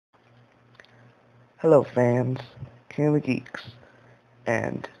Hello fans, King of the Geeks,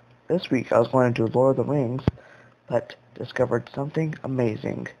 and this week I was going to do Lord of the Rings, but discovered something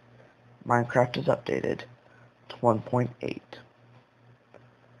amazing. Minecraft is updated to 1.8.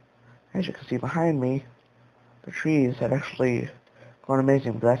 As you can see behind me, the trees have actually gone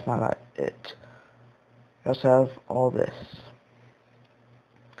amazing, but that's not it. We also have all this.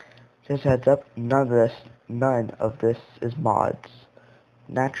 Just heads up, none of this is mods.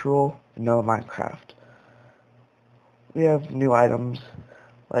 Natural, no Minecraft. We have new items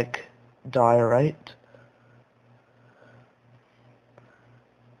like diorite,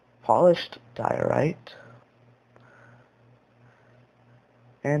 polished diorite,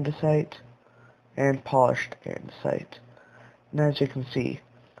 andesite, and polished andesite. And as you can see,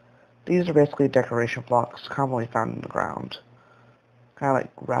 these are basically decoration blocks commonly found in the ground, kind of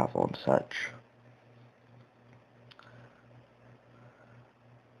like gravel and such.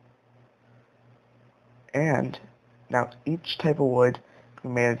 And now each type of wood can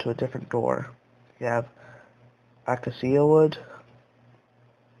be made into a different door. You have acacia wood,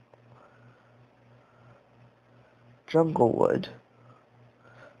 jungle wood,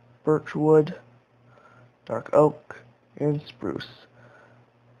 birch wood, dark oak, and spruce.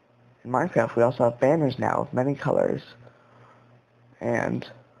 In Minecraft we also have banners now of many colors, and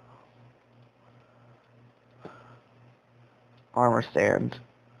armor stand.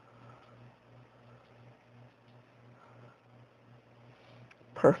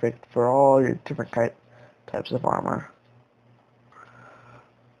 Perfect for all your different types of armor.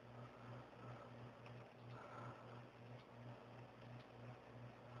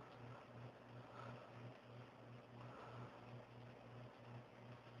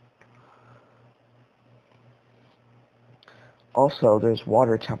 Also, there's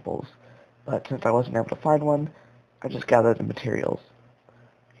water temples, but since I wasn't able to find one, I just gathered the materials.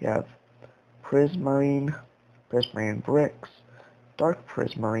 You have prismarine bricks, dark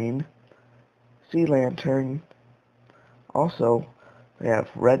prismarine, sea lantern. Also, we have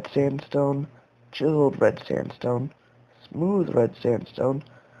red sandstone, chiseled red sandstone, smooth red sandstone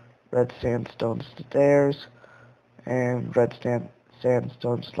stairs, and red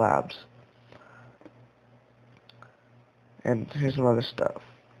sandstone slabs. And here's some other stuff.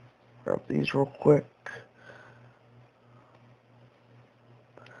 Grab these real quick.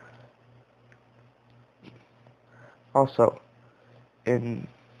 Also, in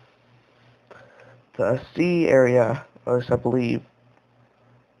the sea area, or I believe,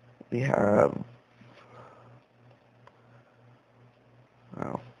 we have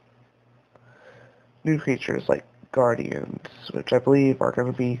new creatures like guardians, which I believe are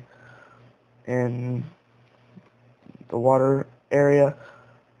going to be in the water area.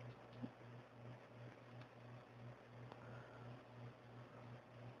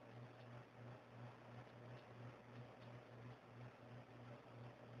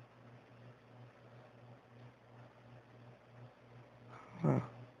 Huh.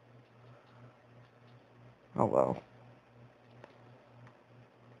 Oh well.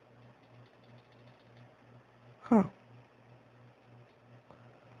 Huh.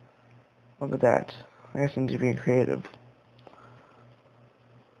 Look at that. I guess I'm just being creative.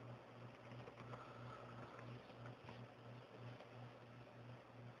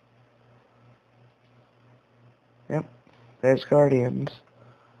 Yep. There's guardians.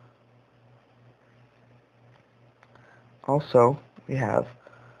 Also, we have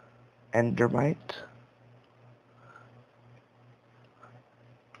endermite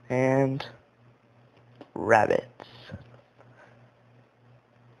and rabbits.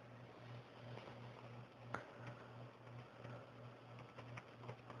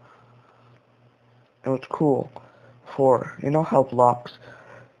 And what's cool, you know how blocks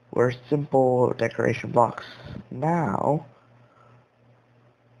were simple decoration blocks? Now,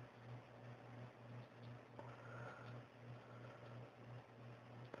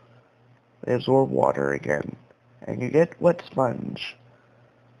 they absorb water again, and you get wet sponge.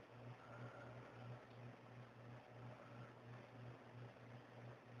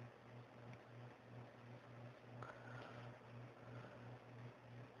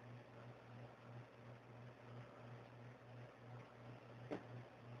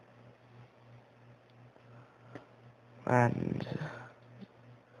 And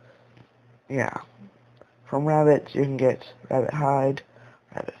yeah, from rabbits you can get rabbit hide,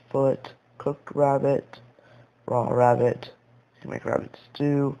 rabbit foot, cooked rabbit, raw rabbit. You can make rabbit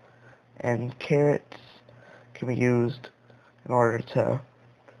stew, and carrots can be used in order to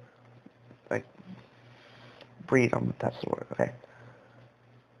like breed them. That's the word. Okay.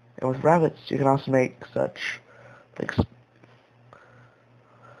 And with rabbits, you can also make such like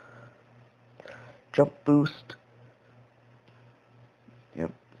jump boost.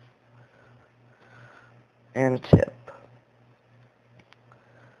 Yep. And a tip.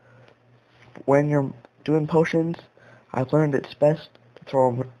 When you're doing potions, I've learned it's best to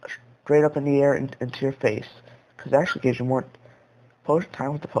throw them straight up in the air into your face, because it actually gives you more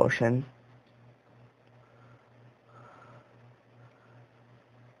time with the potion.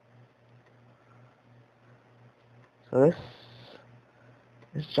 So this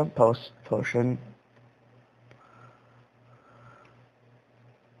is jump potion.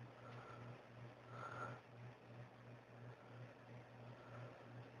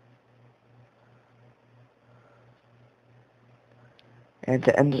 And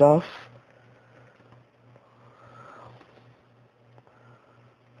to end it off,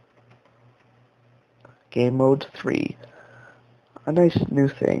 Game Mode 3. A nice new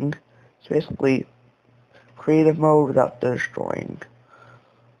thing. It's basically creative mode without destroying.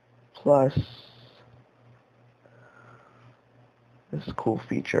 Plus, this cool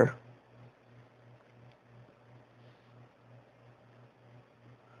feature.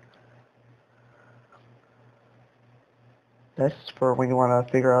 That's for when you want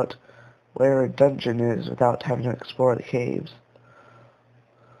to figure out where a dungeon is without having to explore the caves.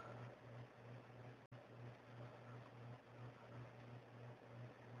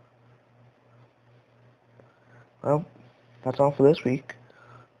 Well, that's all for this week.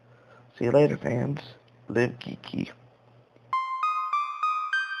 See you later, fans. Live geeky.